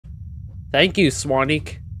Thank you,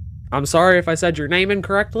 Swanikk. I'm sorry if I said your name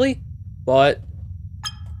incorrectly, but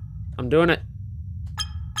I'm doing it.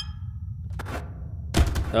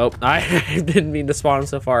 Oh, I didn't mean to spawn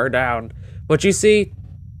so far down. But you see,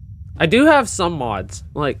 I do have some mods,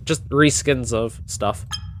 like just reskins of stuff.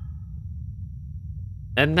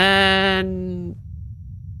 And then...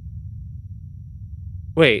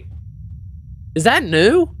 Wait. Is that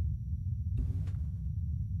new?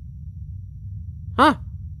 Huh.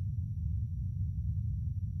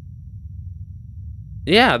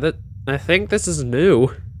 Yeah, I think this is new.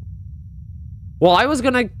 Well, I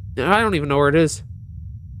don't even know where it is.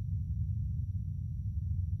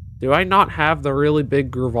 Do I not have the really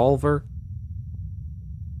big revolver?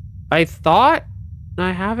 I thought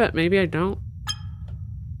I have it. Maybe I don't.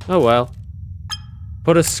 Oh well.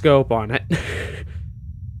 Put a scope on it.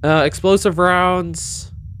 Explosive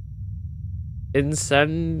rounds. I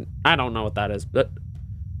don't know what that is, but...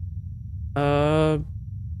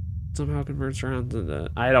 somehow converts rounds into...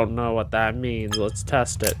 I don't know what that means. Let's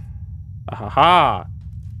test it. Ahaha.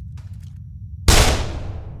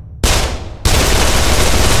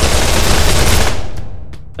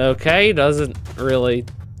 Okay, doesn't really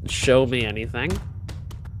show me anything.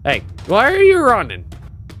 Hey, why are you running?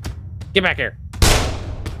 Get back here.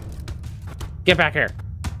 Get back here.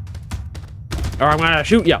 Or I'm gonna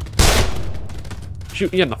shoot you.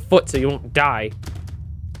 Shoot you in the foot so you won't die.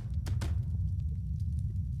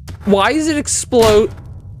 Why is it explode?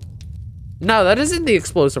 No, that isn't the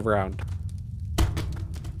explosive round.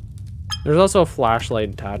 There's also a flashlight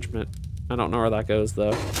attachment. I don't know where that goes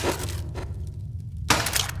though.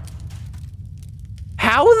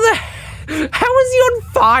 How is he on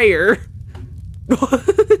fire?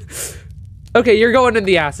 Okay, you're going in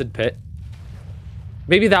the acid pit.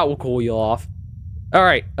 Maybe that will cool you off. All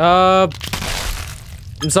right, I'm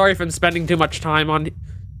sorry if I'm spending too much time on...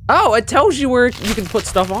 Oh, it tells you where you can put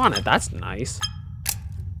stuff on it. That's nice.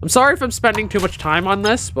 I'm sorry if I'm spending too much time on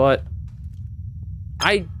this, but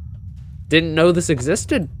I didn't know this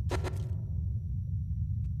existed.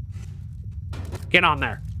 Get on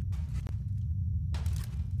there.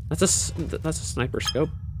 That's a sniper scope.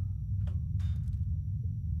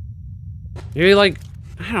 Maybe like,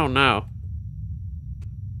 I don't know.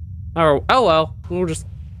 Oh well, we'll just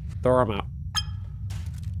throw them out.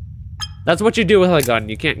 That's what you do with a gun.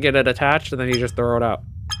 You can't get it attached and then you just throw it out.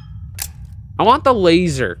 I want the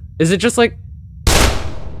laser. Is it just like...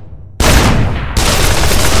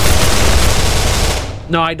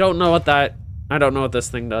 No, I don't know what this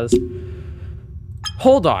thing does.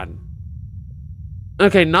 Hold on.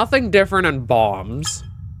 Okay, nothing different in bombs.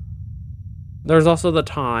 There's also the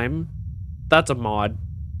time. That's a mod.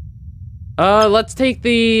 Let's take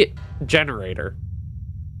the generator.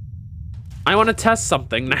 I want to test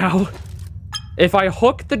something now. If I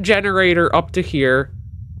hook the generator up to here,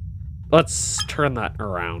 let's turn that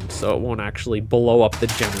around so it won't actually blow up the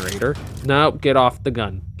generator. No, get off the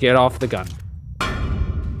gun. Get off the gun.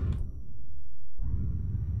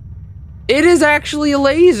 It is actually a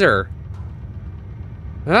laser.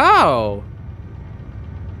 Oh.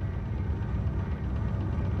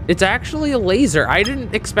 It's actually a laser. I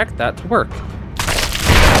didn't expect that to work.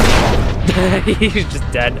 He's just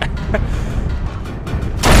dead.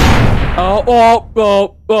 What?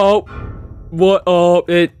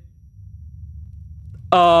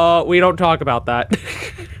 We don't talk about that.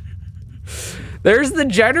 There's the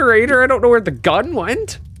generator. I don't know where the gun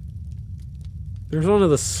went. There's one of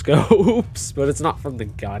the scopes, but it's not from the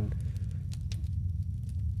gun.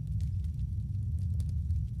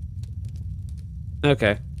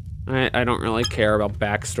 Okay. I don't really care about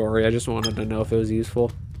backstory. I just wanted to know if it was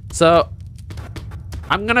useful. So,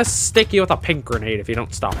 I'm gonna stick you with a pink grenade if you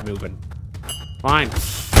don't stop moving. Fine.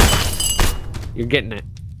 You're getting it.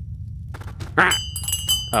 Ah.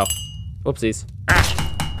 Oh. Whoopsies. Ah.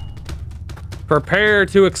 Prepare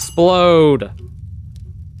to explode.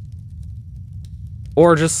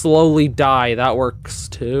 Or just slowly die. That works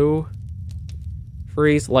too.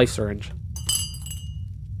 Freeze. Life syringe.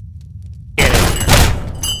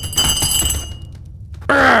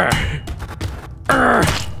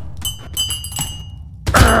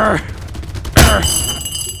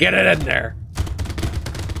 Get in there.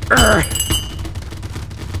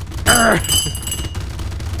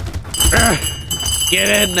 Get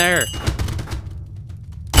it in there. Get in there.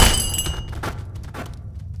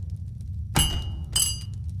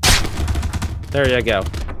 There you go.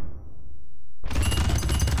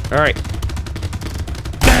 All right.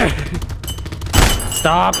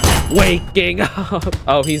 Stop waking up.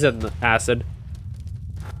 Oh, he's in the acid.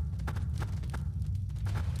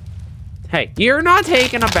 Hey, you're not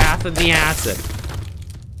taking a bath in the acid.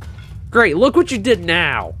 Great, look what you did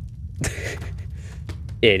now.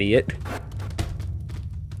 Idiot.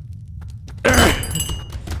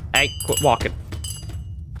 Hey, quit walking.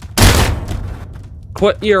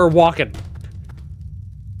 Quit your walking.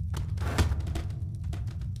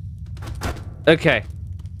 Okay.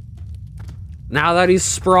 Now that he's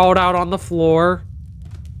sprawled out on the floor.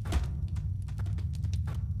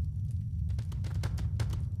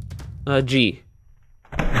 G.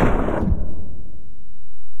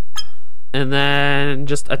 And then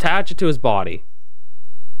just attach it to his body.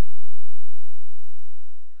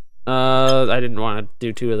 I didn't want to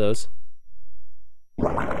do 2 of those.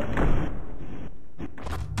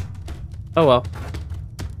 Oh well.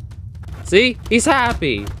 See? He's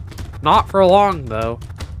happy. Not for long, though.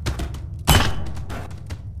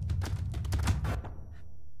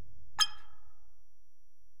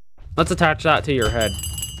 Let's attach that to your head.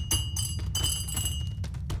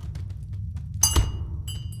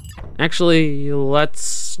 Actually,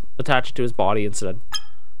 let's attach it to his body instead.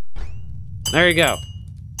 There you go.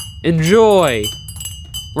 Enjoy!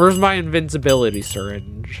 Where's my invincibility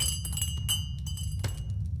syringe?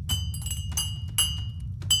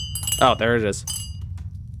 Oh, there it is.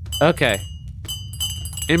 Okay.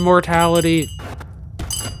 Immortality.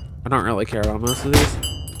 I don't really care about most of these.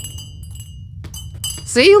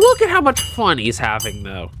 See, look at how much fun he's having,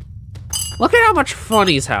 though. Look at how much fun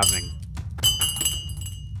he's having.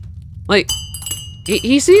 Like,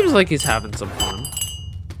 he seems like he's having some fun.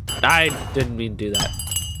 I didn't mean to do that.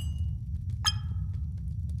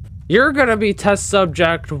 You're gonna be test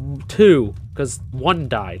subject 2, because 1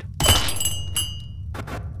 died.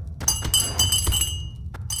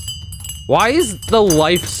 Why is the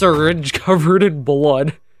life syringe covered in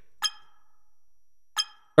blood?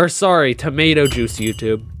 Or sorry, tomato juice,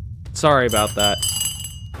 YouTube. Sorry about that.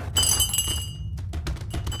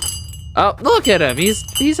 Oh, look at him.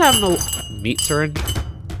 He's having a meat syringe.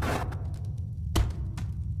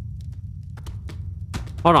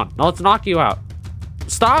 Hold on. Now let's knock you out.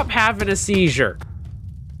 Stop having a seizure.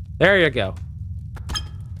 There you go.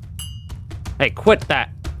 Hey, quit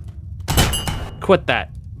that. Quit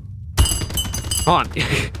that. Hold on.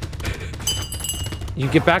 You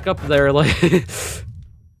get back up there like...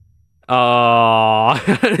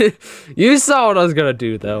 You saw what I was gonna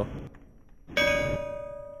do, though.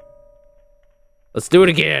 Let's do it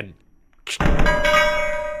again.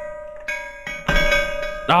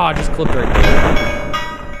 I just clipped her.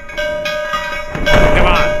 Come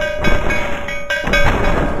on.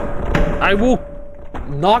 I will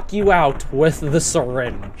knock you out with the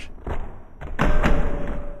syringe.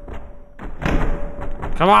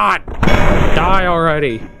 Come on. Die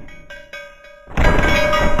already.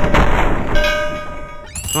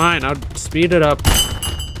 Fine, I'll speed it up.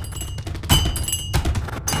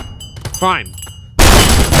 Fine.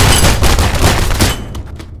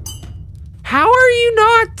 How are you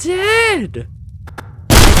not dead?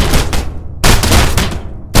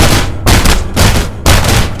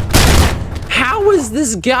 How is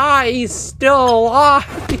this guy still alive?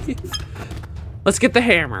 Let's get the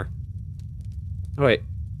hammer. Oh, wait.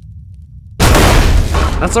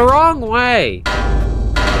 That's the wrong way.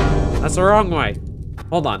 That's the wrong way.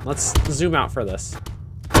 Hold on, let's zoom out for this.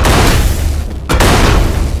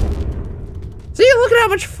 See, look at how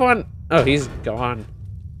much fun. Oh, he's gone.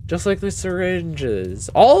 Just like the syringes.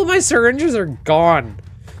 All of my syringes are gone.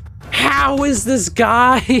 How is this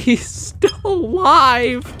guy still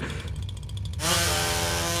alive?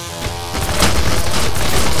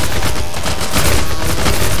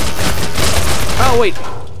 Oh, wait.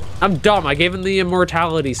 I'm dumb. I gave him the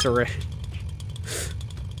immortality syringe.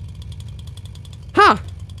 Huh.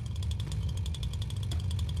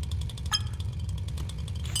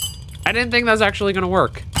 I didn't think that was actually gonna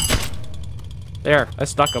work. There, I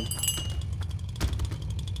stuck him.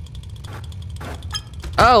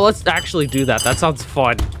 Oh, let's actually do that. That sounds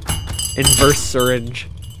fun. Inverse syringe.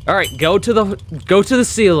 All right, go to the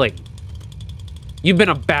ceiling. You've been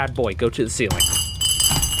a bad boy. Go to the ceiling.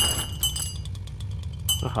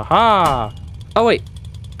 Ha ha. Oh wait.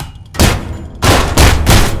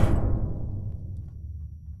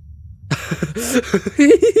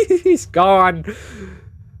 He's gone.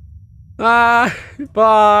 Bye.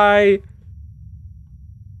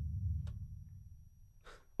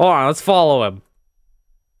 Hold on, let's follow him.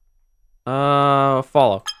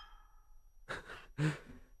 Follow.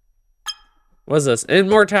 What's this?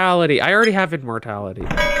 Immortality. I already have immortality.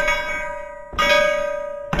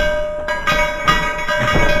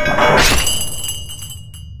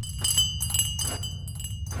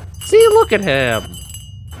 See, look at him.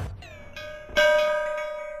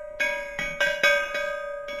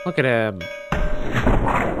 Look at him.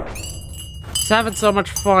 having so much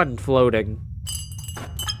fun floating.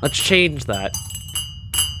 Let's change that.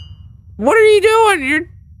 What are you doing? You're...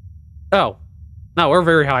 Oh. No, we're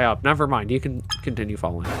very high up. Never mind. You can continue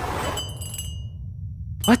falling.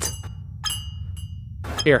 What?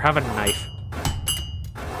 Here, have a knife.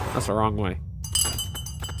 That's the wrong way.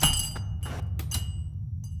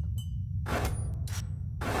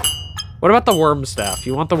 What about the worm staff?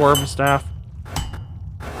 You want the worm staff?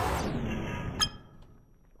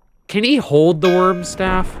 Can he hold the worm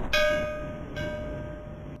staff?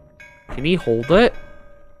 Can he hold it?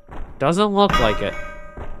 Doesn't look like it.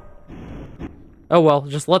 Oh well,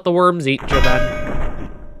 just let the worms eat you then.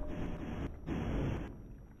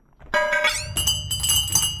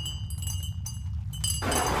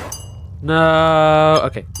 No.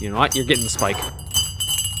 Okay, you know what? You're getting the spike.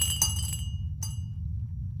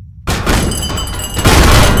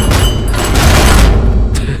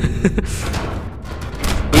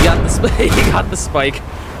 He got the spike.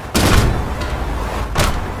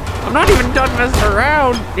 I'm not even done messing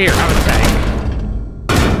around. Here, have a tank.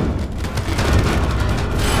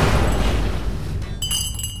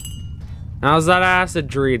 How's that acid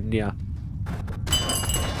treating ya?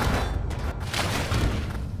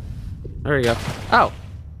 There you go. Oh.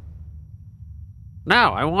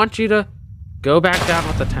 Now, I want you to go back down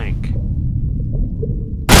with the tank.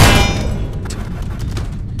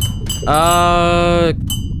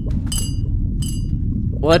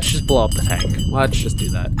 Let's just blow up the tank. Let's just do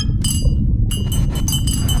that.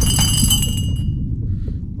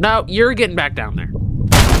 No, you're getting back down there.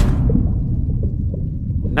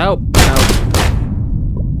 Nope, nope.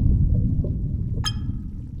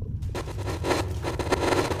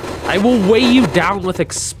 I will weigh you down with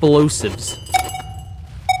explosives.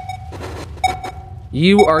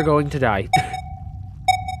 You are going to die.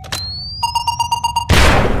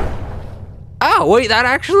 Oh, wait, that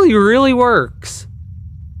actually really works.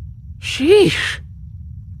 Sheesh.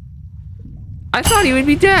 I thought he would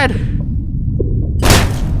be dead.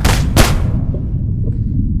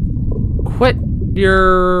 Quit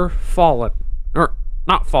your falling. Or,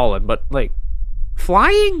 not falling, but like,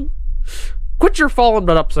 flying? Quit your falling,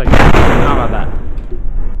 but upside down. How about that?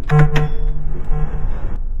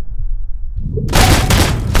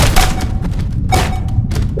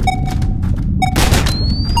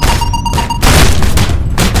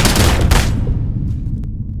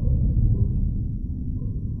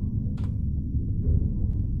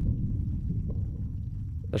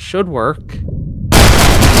 That should work.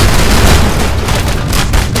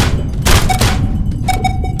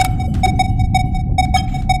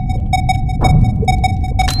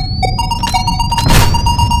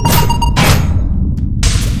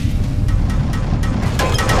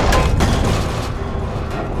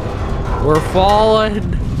 We're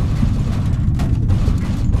falling.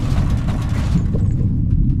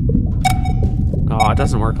 Oh, it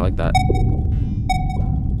doesn't work like that.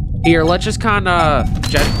 Here, let's just kind of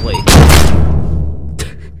gently.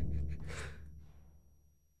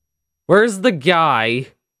 Where's the guy?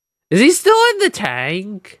 Is he still in the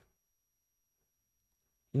tank?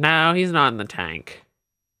 No, he's not in the tank.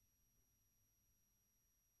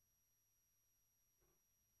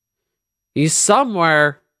 He's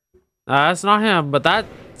somewhere. That's not him, but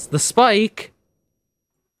that's the spike.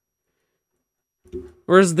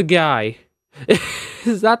 Where's the guy?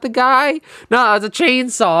 Is that the guy? No, it's a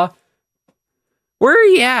chainsaw. Where are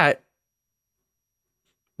you at?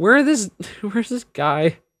 Where's this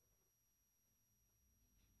guy?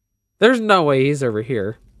 There's no way he's over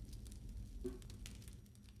here.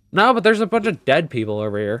 No, but there's a bunch of dead people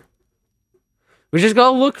over here. We just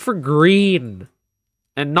gotta look for green.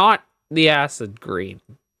 And not the acid green.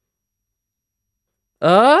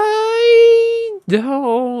 I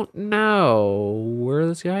don't know where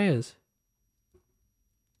this guy is.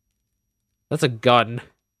 That's a gun.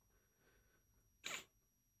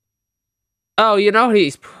 Oh, you know,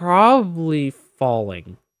 he's probably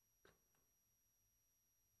falling.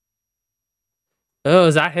 Oh,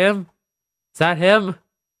 is that him? Is that him?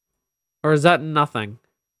 Or is that nothing?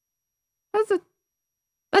 That's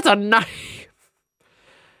a knife.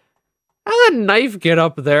 How did a knife get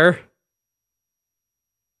up there?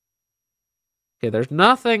 Okay, there's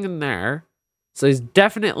nothing in there. So he's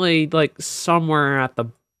definitely, like, somewhere at the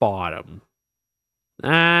bottom.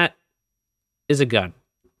 That is a gun.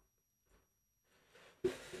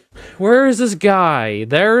 Where is this guy?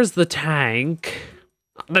 There's the tank.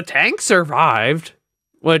 The tank survived,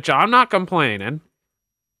 which I'm not complaining.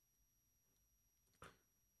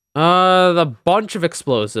 The bunch of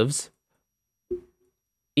explosives.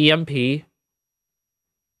 EMP.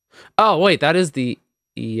 Oh, wait, that is the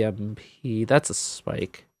EMP. That's a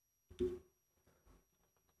spike.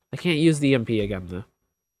 I can't use the EMP again, though.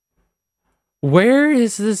 Where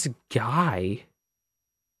is this guy?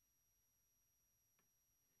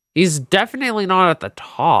 He's definitely not at the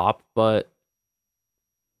top, but...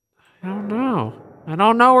 I don't know. I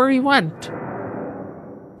don't know where he went.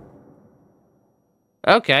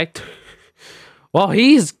 Okay. Well,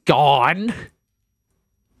 he's gone.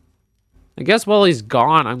 I guess while he's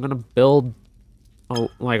gone, I'm gonna build... Oh,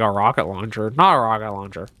 like a rocket launcher. Not a rocket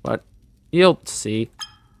launcher, but you'll see.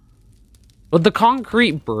 Would the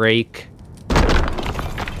concrete break?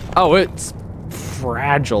 Oh, it's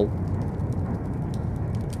fragile.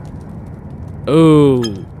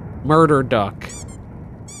 Ooh, murder duck.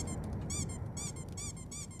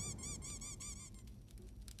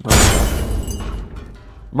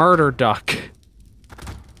 Murder duck.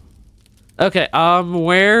 Okay,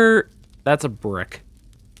 where? That's a brick.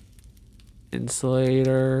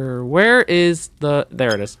 Insulator. Where is the...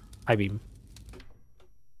 There it is. I-beam.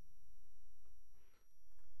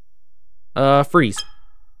 Freeze.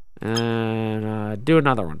 And, do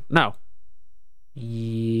another one. No.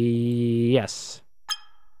 Yes.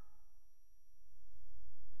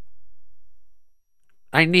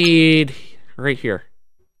 I need... right here.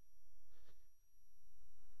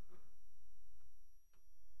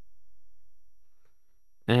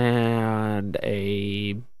 And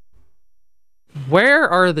a... Where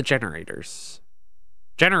are the generators?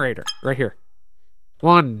 Generator, right here.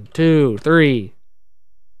 1, 2, 3.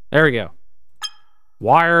 There we go.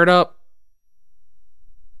 Wired up.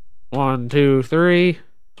 1, 2, 3.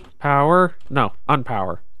 Power. No,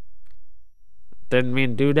 unpower. Didn't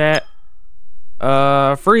mean to do that.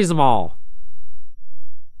 Freeze them all.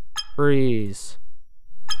 Freeze.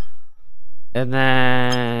 And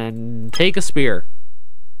then take a spear.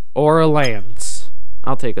 Or a lance.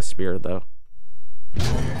 I'll take a spear, though.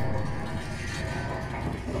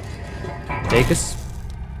 Take a...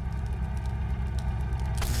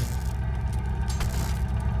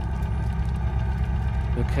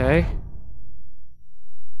 Okay.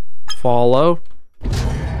 Follow.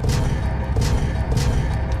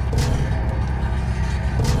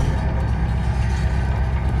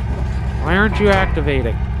 Why aren't you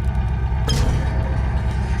activating?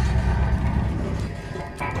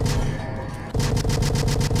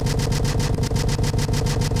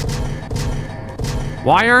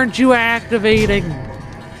 Why aren't you activating?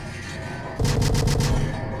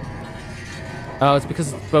 Oh, it's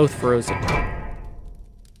because it's both frozen.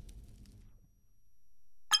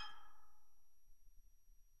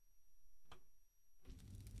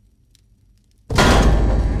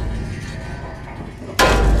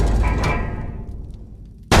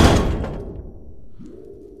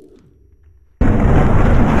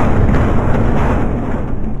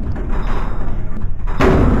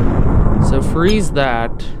 So freeze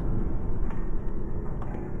that.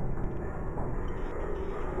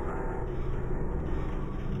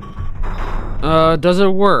 Does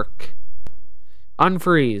it work?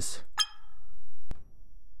 Unfreeze.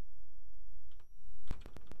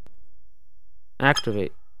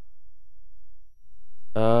 Activate.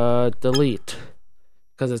 Delete.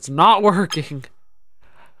 Because it's not working.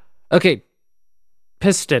 Okay.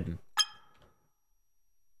 Piston.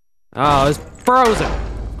 Oh, it's frozen.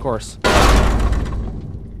 Of course.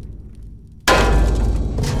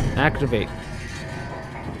 Activate.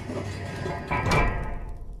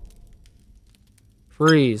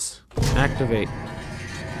 Freeze. Activate.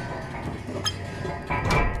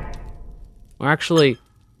 Well, actually...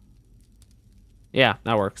 Yeah,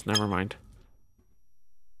 that works. Never mind.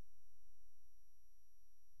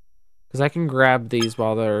 Because I can grab these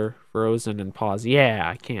while they're frozen and pause. Yeah,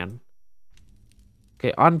 I can.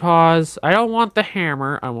 Okay, unpause. I don't want the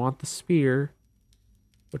hammer. I want the spear.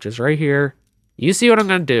 Which is right here. You see what I'm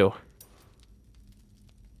going to do.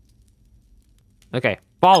 Okay,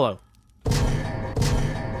 follow.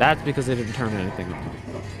 That's because they didn't turn anything on.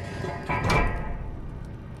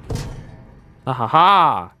 Ha ha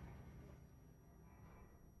ha!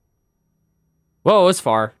 Whoa, it's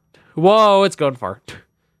far. Whoa, it's going far.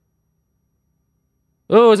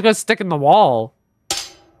 Oh, it's gonna stick in the wall.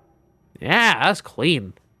 Yeah, that's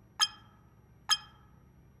clean.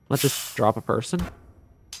 Let's just drop a person.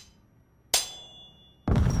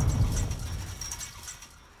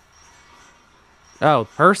 Oh,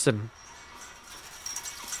 person.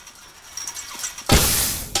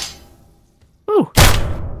 Ooh.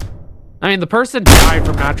 I mean, the person died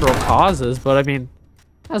from natural causes, but I mean,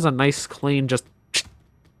 that's a nice, clean, just...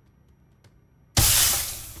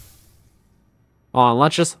 Hold on,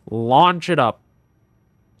 let's just launch it up.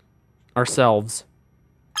 Ourselves.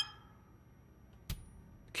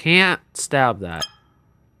 Can't stab that.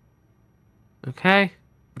 Okay.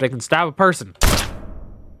 but I can stab a person.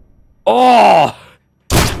 Oh!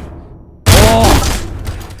 Oh!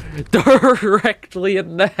 Directly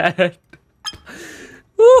in the head.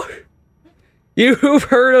 Woo. You've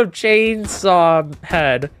heard of chainsaw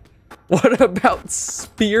head. What about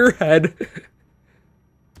spearhead?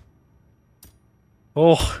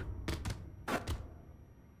 Oh.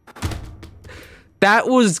 That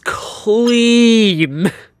was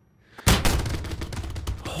clean.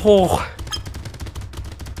 Oh.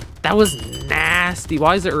 That was nasty.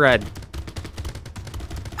 Why is it red?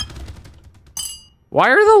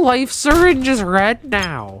 Why are the life syringes red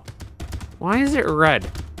now? Why is it red?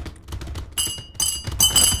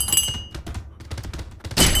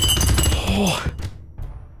 Oh.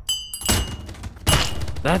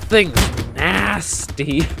 That thing's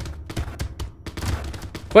nasty.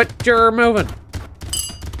 Quit your moving.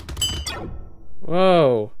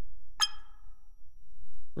 Whoa.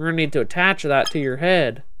 We're gonna need to attach that to your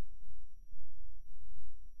head.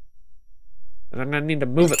 And I'm gonna need to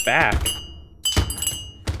move it back.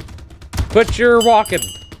 Quit your walking.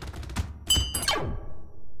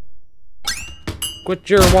 Quit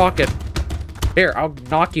your walking. Here, I'll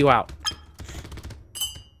knock you out.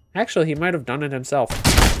 Actually, he might have done it himself.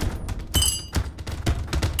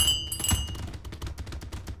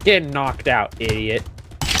 Get knocked out, idiot.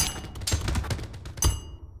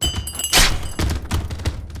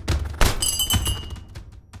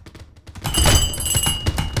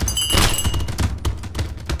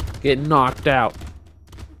 Get knocked out.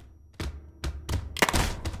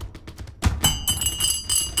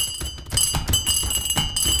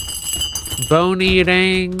 Bone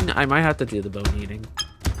eating. I might have to do the bone eating.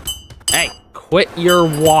 Hey, quit your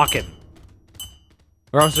walking.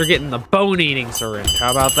 Or else you're getting the bone eating syringe.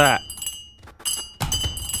 How about that?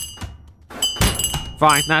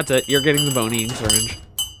 Fine, that's it. You're getting the bone eating syringe.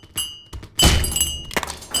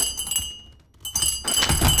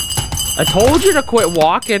 I told you to quit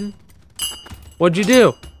walking. What'd you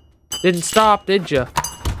do? Didn't stop, did you?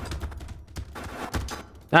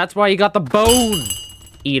 That's why you got the bone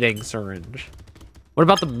eating syringe. What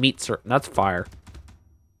about the meat syringe? That's fire.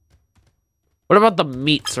 What about the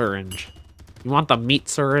meat syringe? You want the meat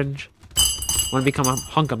syringe? Want to become a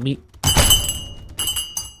hunk of meat?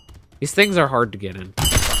 These things are hard to get in.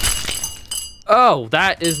 Oh,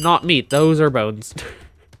 that is not meat. Those are bones.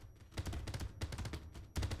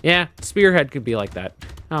 Yeah, spearhead could be like that.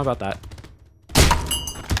 How about that?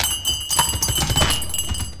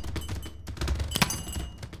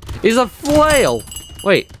 He's a flail!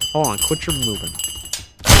 Wait, hold on. Quit your moving.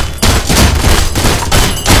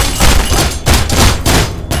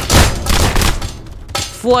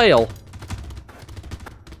 Flail.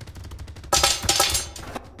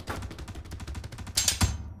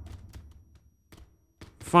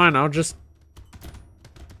 Fine, I'll just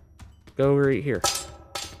go right here.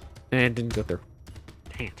 And didn't go through.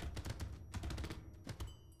 Dang it.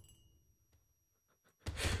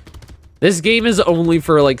 This game is only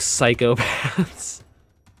for, like, psychopaths.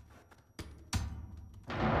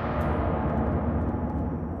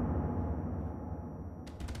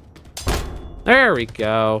 There we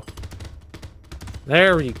go.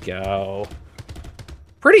 There we go.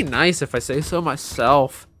 Pretty nice if I say so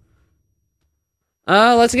myself.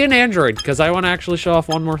 Let's get an android, because I want to actually show off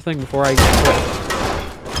one more thing before I quit.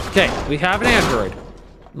 Okay, we have an android.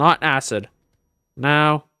 Not acid.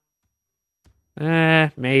 No.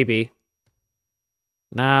 Maybe.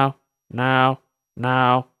 No. No.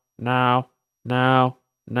 No. No. No.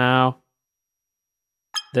 No.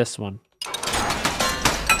 This one.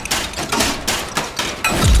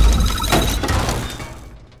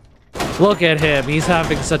 Look at him. He's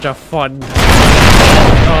having such a fun time.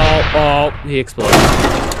 Oh, he exploded.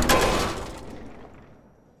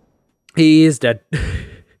 He is dead.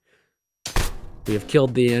 We have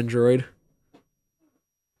killed the android.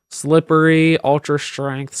 Slippery, ultra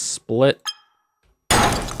strength, split.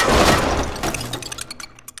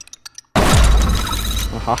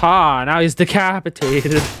 Haha, now he's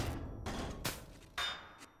decapitated.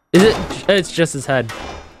 Is it? It's just his head.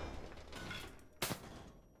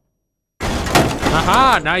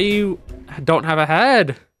 Aha, now you don't have a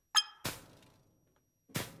head.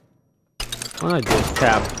 What did I do?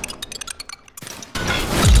 Tab.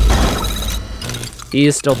 He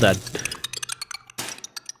is still dead.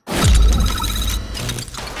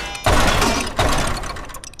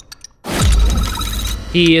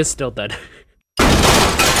 He is still dead.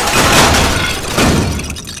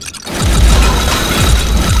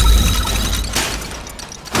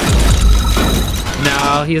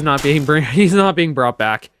 No, he's not being brought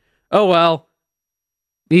back. Oh well.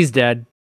 He's dead.